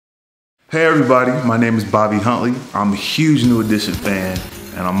Hey everybody, my name is Bobby Huntley. I'm a huge New Edition fan,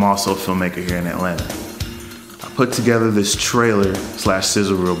 and I'm also a filmmaker here in Atlanta. I put together this trailer /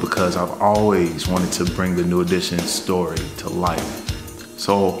 sizzle reel because I've always wanted to bring the New Edition story to life.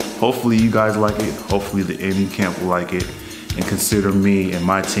 So hopefully you guys like it, hopefully the indie camp will like it, and consider me and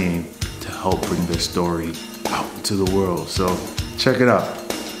my team to help bring their story out to the world. So check it out.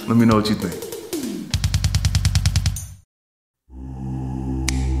 Let me know what you think.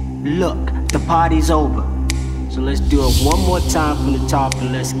 Look, the party's over. So let's do it one more time from the top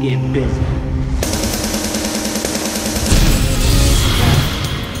and let's get busy.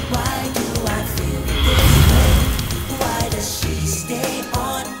 Why do I feel this way? Why does she stay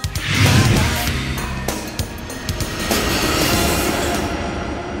on my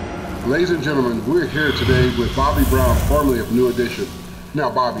mind? Ladies and gentlemen, we're here today with Bobby Brown, formerly of New Edition. Now,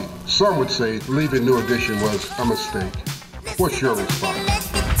 Bobby, some would say leaving New Edition was a mistake. What's your response?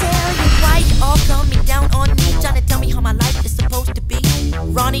 All coming down on me, trying to tell me how my life is supposed to be.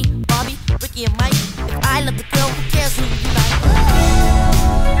 Ronnie, Bobby, Ricky, and Mike. If I love the girl, who cares who you like?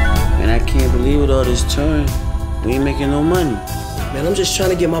 Man, I can't believe with all this touring, we ain't making no money. Man, I'm just trying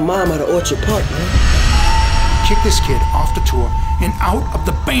to get my mom out of Orchard Park, man. Kick this kid off the tour and out of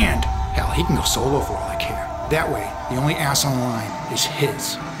the band. Hell, he can go solo for all I care. That way, the only ass on the line is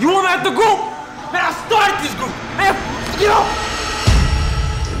his. You want him out the group? Man, I started this group. Man, get up!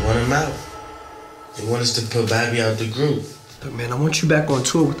 They want him out. They want us to put Bobby out the group. But man, I want you back on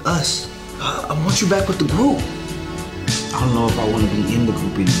tour with us. I want you back with the group. I don't know if I want to be in the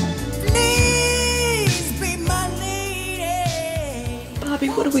group anymore. Please be my lady. Bobby,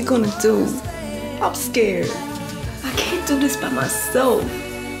 what are we gonna do? I'm scared. I can't do this by myself.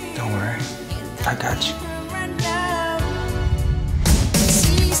 Don't worry, I got you.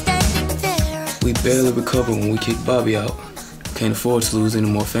 We barely recovered when we kicked Bobby out. Can't afford to lose any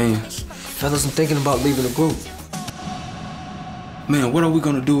more fans. Fellas, I'm thinking about leaving the group. Man, what are we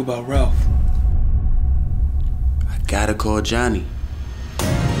gonna do about Ralph? I gotta call Johnny.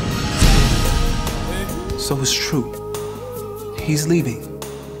 So it's true. He's leaving.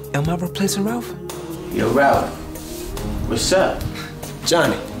 Am I replacing Ralph? Yo, Ralph, what's up?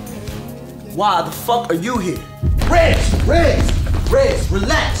 Johnny, why the fuck are you here? Rez,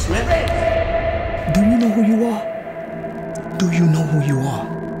 relax, man. Do you know who you are? Do you know who you are?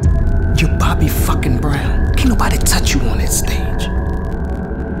 You're Bobby fucking Brown. Can't nobody touch you on that stage.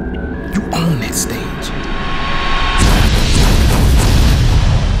 You own that stage.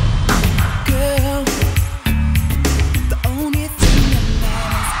 Girl, the only thing that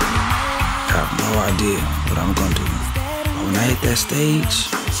matters. I have no idea what I'm gonna do. But when I hit that stage,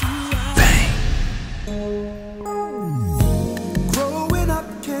 bang. Growing up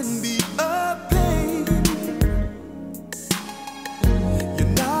can be a pain.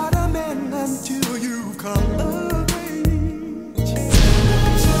 You're not a man until you come of age.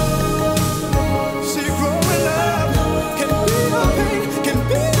 See, growing up can be a pain, can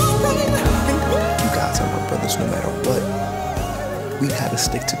be a pain, can be. You guys are my brothers no matter what. We gotta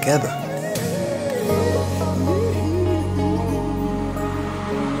stick together.